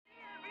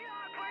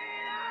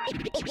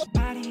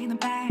Body in the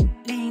back,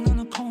 laying on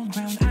the cold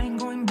ground. I ain't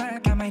going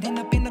back. I might end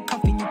up in the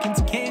coffin. You can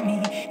scare me.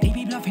 They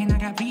be bluffing. I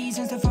got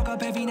reasons to fuck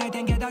up every night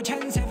and get a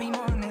chance every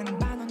morning.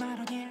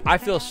 I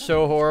feel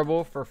so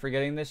horrible for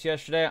forgetting this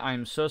yesterday.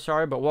 I'm so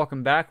sorry, but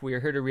welcome back. We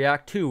are here to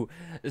react to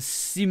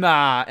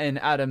Sima and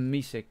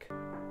AdamMišík.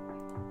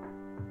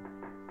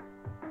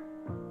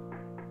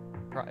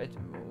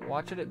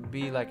 Watch it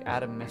be like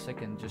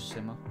AdamMišík and just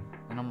Sima.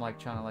 And I'm like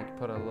trying to like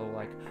put a little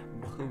like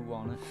who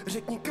on it.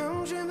 Řekni, kam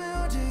můžeme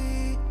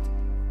odejít,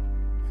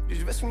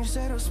 když vesmír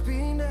se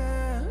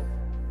rozpíná.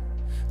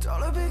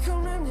 Tohle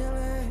bychom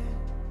neměli,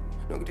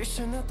 no když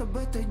se na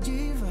tebe teď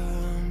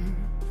dívám.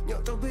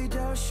 Měl to být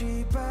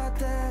další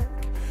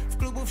pátek, v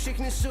klubu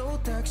všichni jsou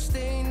tak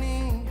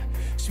stejný.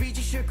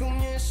 Svítíš jako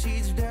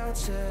měsíc v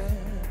dálce,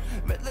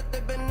 vedle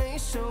tebe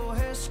nejsou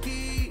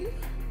hezký.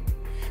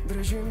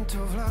 Držím to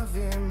v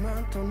hlavě,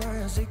 mám to na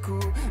jazyku.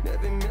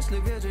 Nevím,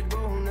 jestli věřit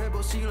Bohu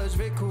nebo síle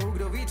zvyku.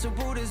 Kdo ví, co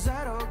bude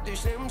za rok,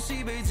 když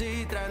nemusí být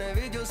zítra.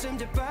 Neviděl jsem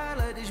tě pár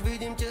let, když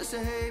vidím tě se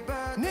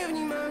hejbat.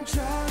 Nevnímám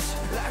čas,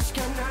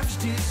 láska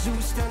navždy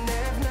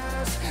zůstane v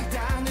nás.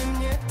 Táhne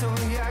mě to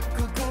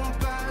jako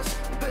kompas,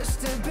 bez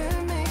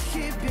tebe mi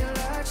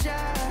chyběla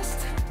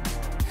část.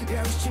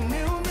 Já už ti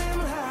neumím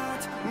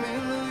lhát,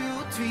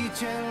 miluju tvý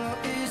tělo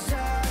i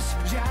zás.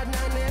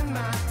 Žádná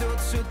nemá to,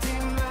 co ty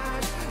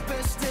máš,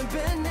 bez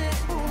tebe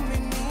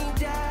neumím jít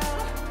dál.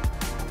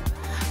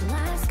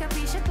 Láska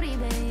píše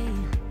príbehy,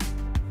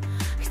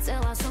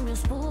 chcela som ju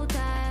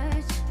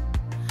spútať,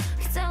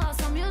 chcela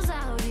som ju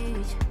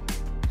zahodiť,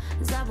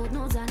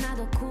 zabudnúť zahnať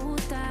do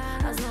kúta.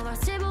 A znova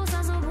s tebou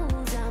sa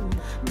zobúdzam,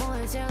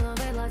 moje telo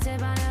vedľa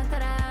teba nad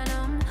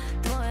ránom,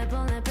 tvoje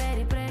plné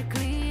pery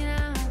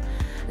preklínam.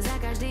 Za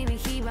každý mi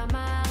chýba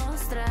málo,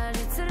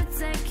 strážiť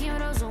srdce, kým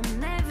rozum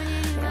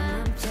nevníma. Ja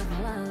mám ťa v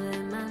hlave,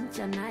 mám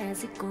ťa na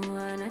jazyku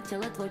a na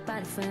tele tvoj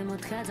parfém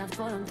odchádza v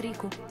tvojom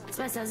triku.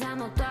 Sme sa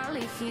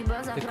zamotali, chyba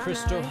záchranná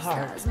lista.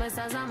 Sme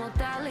sa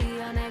zamotali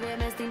a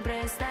nevieme s tým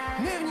prestať.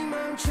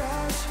 Nevnímam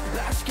čas,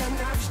 láska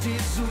navždy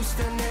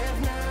zůstane v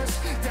nás.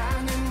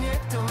 Táhne mne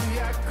to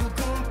jako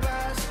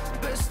kompas,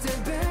 bez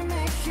tebe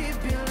mi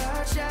chyběla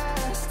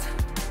část.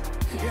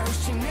 Ja už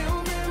ti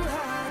neumiem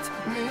lhát,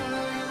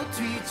 miluju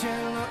tvý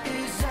tělo i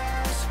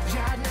zás.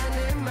 Žádná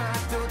nemá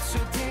to, co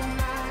ty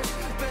máš,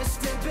 bez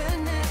tebe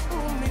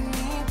neumím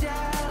jít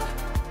dál.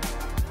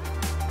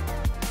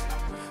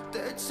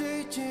 Teď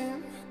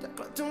cítím,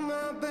 takhle to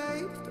má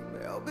být, v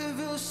tobě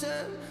objevil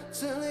jsem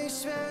celý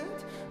svět.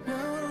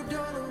 Nahoru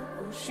dolů,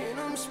 už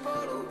jenom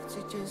spolu, chci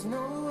tě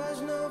znovu a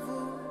znovu.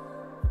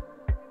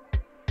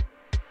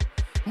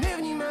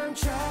 Nevnímám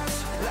čas,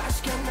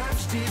 láska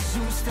navždy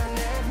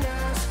zůstane v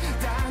nás.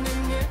 Táhne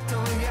mě to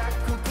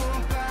jako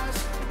kompas,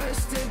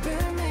 bez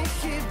tebe mi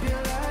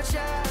chyběla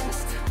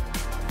část.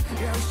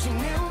 Já už ti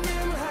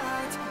neumím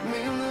lhát,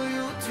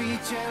 miluju tvý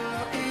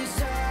tělo i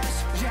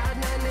zás.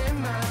 Žádná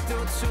nemá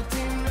to, co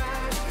ty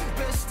máš,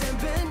 bez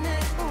tebe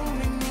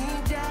neumím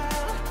jít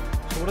dál.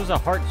 So what is a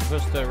heart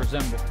supposed to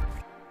resemble?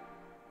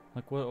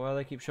 Like, why do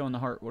they keep showing the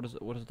heart? What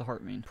does the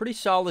heart mean? Pretty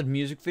solid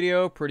music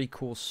video, pretty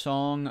cool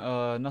song.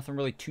 Nothing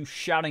really too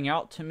shouting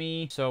out to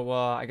me. So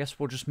I guess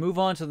we'll just move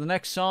on to the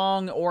next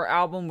song or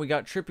album. We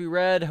got Trippie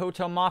Redd,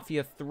 Hotel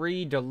Mafia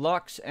 3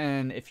 Deluxe,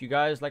 and if you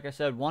guys, like I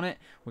said, want it,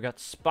 we got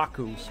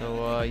Spaku.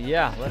 So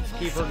yeah, let's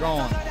keep her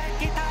going.